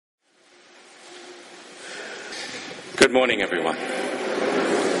Good morning, everyone.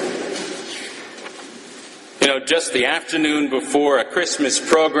 Just the afternoon before a Christmas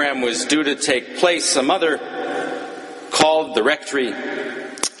program was due to take place, a mother called the rectory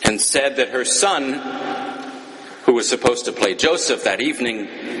and said that her son, who was supposed to play Joseph that evening,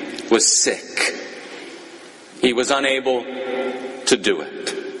 was sick. He was unable to do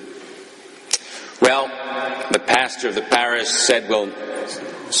it. Well, the pastor of the parish said,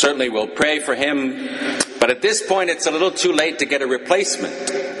 certainly we'll pray for him, but at this point it's a little too late to get a replacement.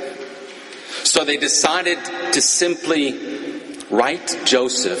 So they decided to simply write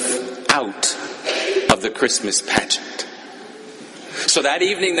Joseph out of the Christmas pageant. So that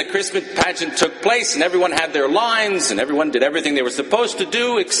evening the Christmas pageant took place, and everyone had their lines, and everyone did everything they were supposed to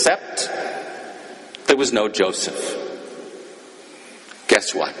do, except there was no Joseph.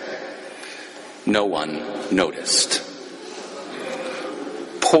 Guess what? No one noticed.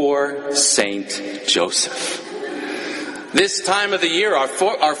 Poor Saint Joseph. This time of the year, our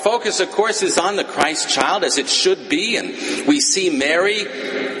focus, of course, is on the Christ child, as it should be, and we see Mary.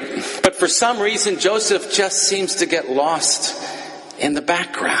 But for some reason, Joseph just seems to get lost in the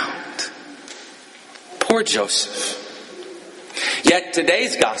background. Poor Joseph. Yet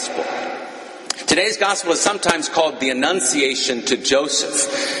today's gospel is sometimes called the Annunciation to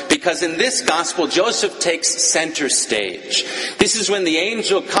Joseph, because in this gospel, Joseph takes center stage. This is when the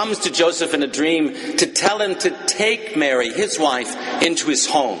angel comes to Joseph in a dream to tell him to take Mary, his wife, into his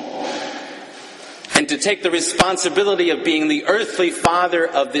home, and to take the responsibility of being the earthly father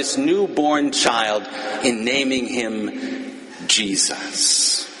of this newborn child in naming him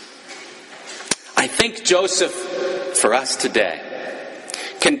Jesus. I think Joseph, for us today,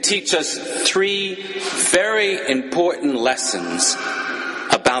 can teach us three very important lessons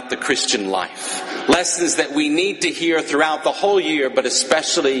about the Christian life. Lessons that we need to hear throughout the whole year, but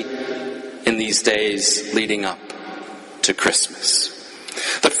especially in these days leading up to Christmas.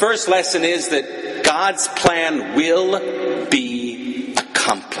 The first lesson is that God's plan will be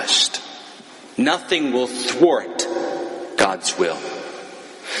accomplished. Nothing will thwart God's will.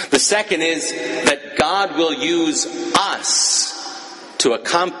 The second is that God will use us to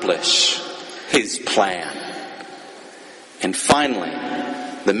accomplish His plan. And finally,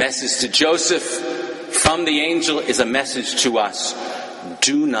 the message to Joseph from the angel is a message to us.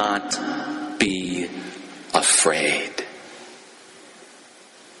 Do not be afraid.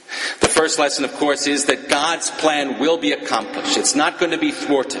 The first lesson, of course, is that God's plan will be accomplished. It's not going to be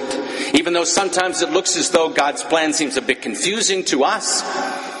thwarted. Even though sometimes it looks as though God's plan seems a bit confusing to us,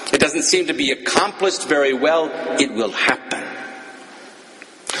 it doesn't seem to be accomplished very well, it will happen.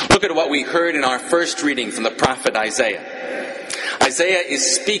 Look at what we heard in our first reading from the prophet Isaiah. Isaiah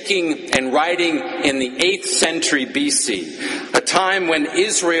is speaking and writing in the 8th century BC, a time when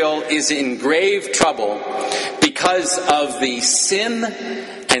Israel is in grave trouble because of the sin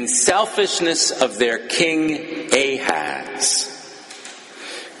and selfishness of their king Ahaz.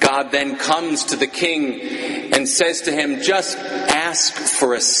 God then comes to the king and says to him, just ask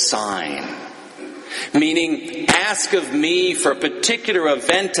for a sign. Meaning, ask of me for a particular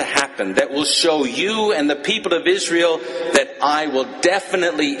event to happen that will show you and the people of Israel that I will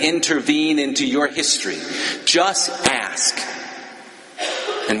definitely intervene into your history. Just ask.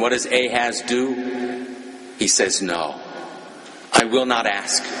 And what does Ahaz do? He says, no, I will not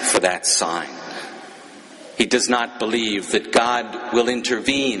ask for that sign. He does not believe that God will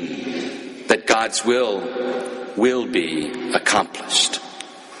intervene, that God's will be accomplished.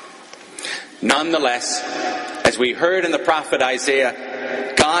 Nonetheless, as we heard in the prophet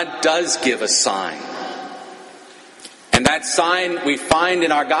Isaiah, God does give a sign. And that sign we find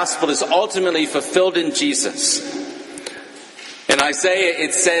in our gospel is ultimately fulfilled in Jesus. In Isaiah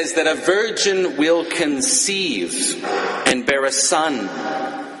it says that a virgin will conceive and bear a son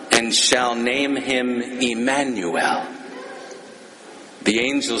and shall name him Emmanuel. The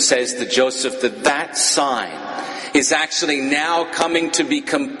angel says to Joseph that that sign is actually now coming to be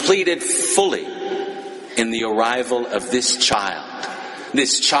completed fully in the arrival of this child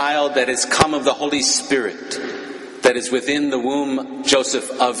that has come of the Holy Spirit, that is within the womb,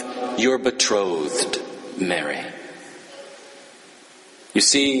 Joseph, of your betrothed, Mary. You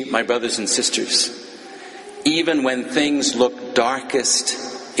see, my brothers and sisters, even when things look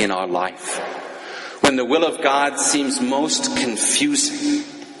darkest in our life, when the will of God seems most confusing,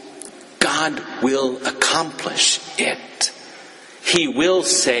 God will accomplish it. He will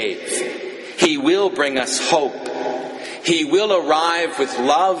save. He will bring us hope. He will arrive with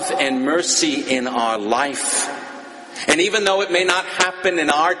love and mercy in our life. And even though it may not happen in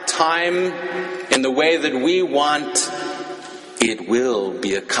our time in the way that we want, it will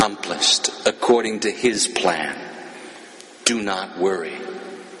be accomplished according to His plan. do not worry.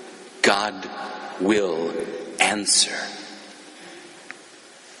 God will answer.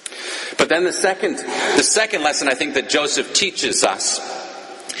 But then the second lesson I think that Joseph teaches us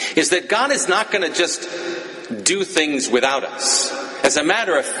is that God is not going to just do things without us. As a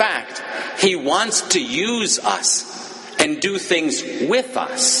matter of fact, He wants to use us and do things with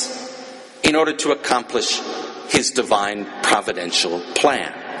us in order to accomplish His divine providential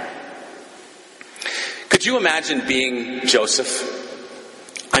plan. Could you imagine being Joseph?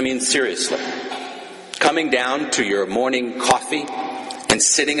 I mean, seriously. Coming down to your morning coffee and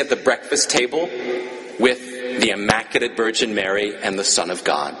sitting at the breakfast table with the Immaculate Virgin Mary and the Son of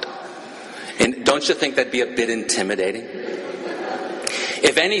God. And don't you think that'd be a bit intimidating?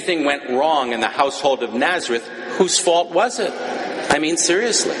 If anything went wrong in the household of Nazareth, whose fault was it? I mean,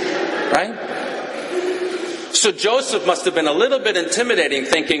 seriously, right? So Joseph must have been a little bit intimidating,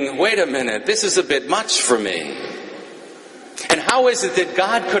 thinking, wait a minute, this is a bit much for me. And how is it that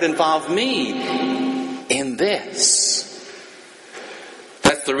God could involve me in this?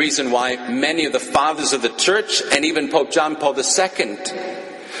 That's the reason why many of the fathers of the church, and even Pope John Paul II,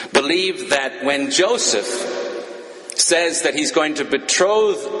 believe that when Joseph says that he's going to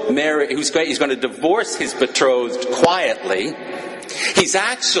betroth Mary, he's going to divorce his betrothed quietly, he's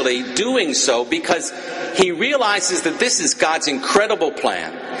actually doing so because he realizes that this is God's incredible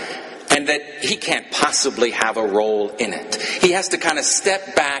plan and that he can't possibly have a role in it. He has to kind of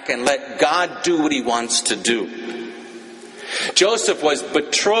step back and let God do what He wants to do. Joseph was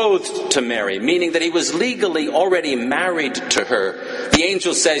betrothed to Mary, meaning that he was legally already married to her. The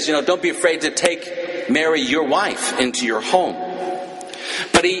angel says, don't be afraid to take Mary, your wife, into your home.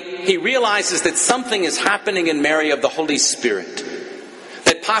 But he realizes that something is happening in Mary of the Holy Spirit.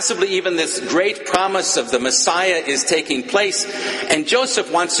 That possibly even this great promise of the Messiah is taking place. And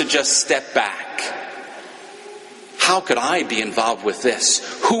Joseph wants to just step back. How could I be involved with this?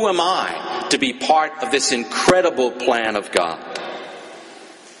 Who am I to be part of this incredible plan of God?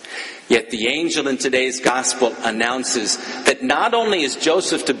 Yet the angel in today's gospel announces that not only is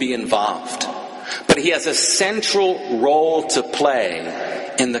Joseph to be involved, but he has a central role to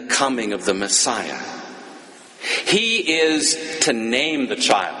play in the coming of the Messiah. He is to name the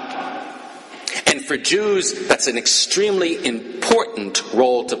child. And for Jews, that's an extremely important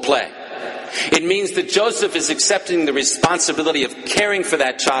role to play. It means that Joseph is accepting the responsibility of caring for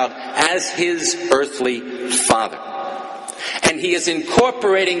that child as his earthly father. And he is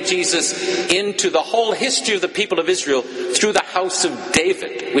incorporating Jesus into the whole history of the people of Israel through the house of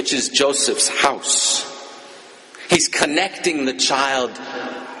David, which is Joseph's house. He's connecting the child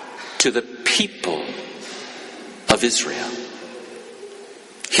to the people of Israel.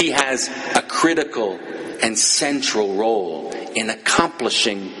 He has a critical and central role in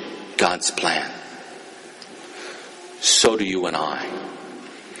accomplishing God's plan. So do you and I.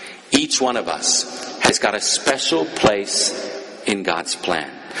 Each one of us has got a special place in God's plan.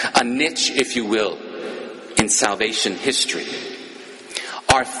 A niche, if you will, in salvation history.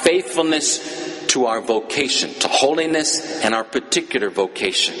 Our faithfulness to our vocation, to holiness and our particular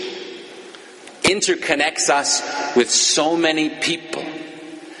vocation, interconnects us with so many people.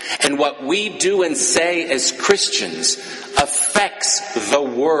 And what we do and say as Christians affects the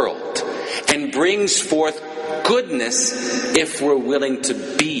world and brings forth goodness if we're willing to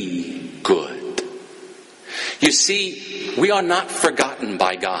be good. You see, we are not forgotten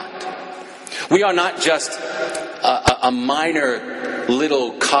by God. We are not just a minor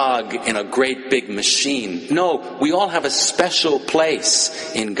little cog in a great big machine. No, we all have a special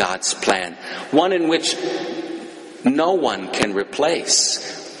place in God's plan, one in which no one can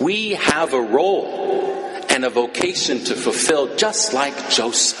replace. We have a role and a vocation to fulfill, just like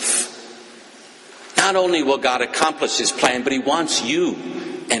Joseph. Not only will God accomplish His plan, but He wants you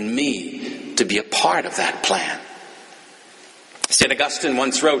and me to be a part of that plan. St. Augustine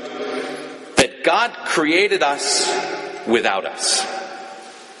once wrote that God created us without us,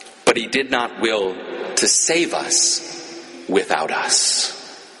 but He did not will to save us without us.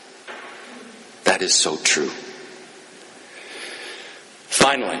 That is so true.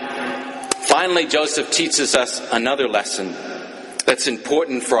 Finally, Joseph teaches us another lesson that's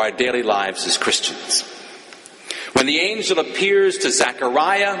important for our daily lives as Christians. When the angel appears to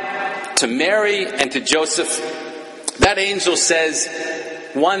Zechariah, to Mary, and to Joseph, that angel says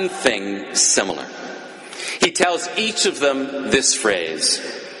one thing similar. He tells each of them this phrase: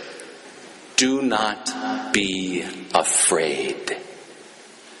 do not be afraid.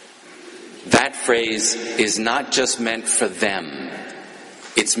 That phrase is not just meant for them.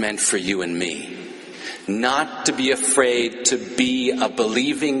 It's meant for you and me. Not to be afraid to be a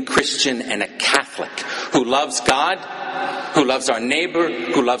believing Christian and a Catholic who loves God, who loves our neighbor,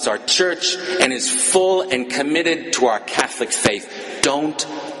 who loves our church, and is full and committed to our Catholic faith. Don't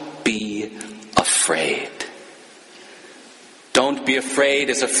be afraid. Don't be afraid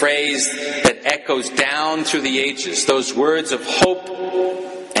is a phrase that echoes down through the ages. Those words of hope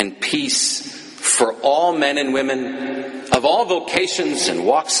and peace for all men and women of all vocations and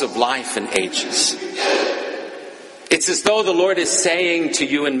walks of life and ages. It's as though the Lord is saying to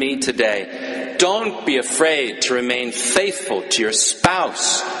you and me today, don't be afraid to remain faithful to your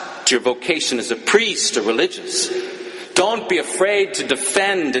spouse, to your vocation as a priest or religious. Don't be afraid to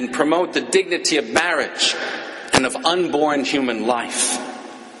defend and promote the dignity of marriage and of unborn human life.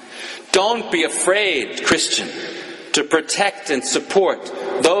 Don't be afraid, Christian, to protect and support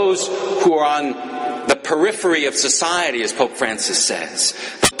those who are on the periphery of society, as Pope Francis says.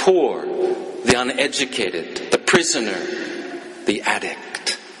 The poor, the uneducated, the prisoner, the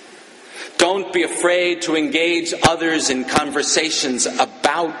addict. Don't be afraid to engage others in conversations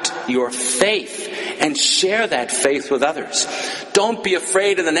about your faith and share that faith with others. Don't be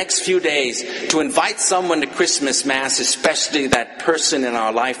afraid in the next few days to invite someone to Christmas Mass, especially that person in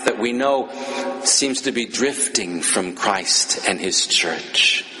our life that we know seems to be drifting from Christ and His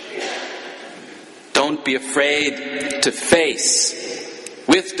church. Don't be afraid to face,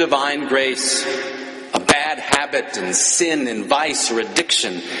 with divine grace, a bad habit and sin and vice or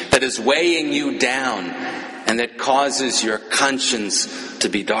addiction that is weighing you down and that causes your conscience to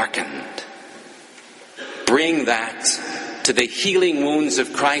be darkened. Bring that to the healing wounds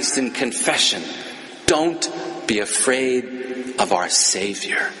of Christ in confession. Don't be afraid of our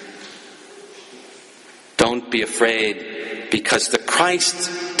Savior. Don't be afraid because the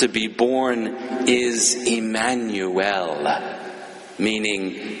Christ to be born is Emmanuel,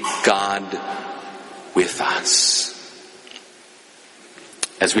 meaning God with us.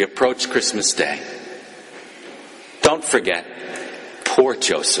 As we approach Christmas Day, don't forget poor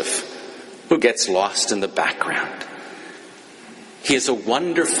Joseph, who gets lost in the background. He is a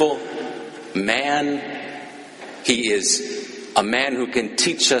wonderful man. He is a man who can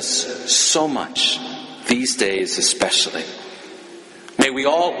teach us so much, these days especially. May we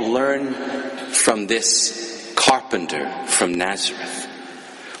all learn from this carpenter from Nazareth.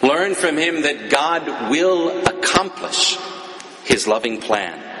 Learn from him that God will accomplish His loving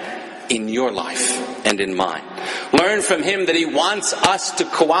plan in your life and in mine. Learn from him that He wants us to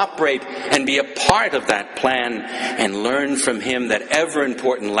cooperate and be a part of that plan. And learn from him that ever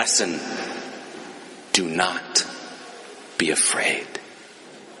important lesson: do not be afraid.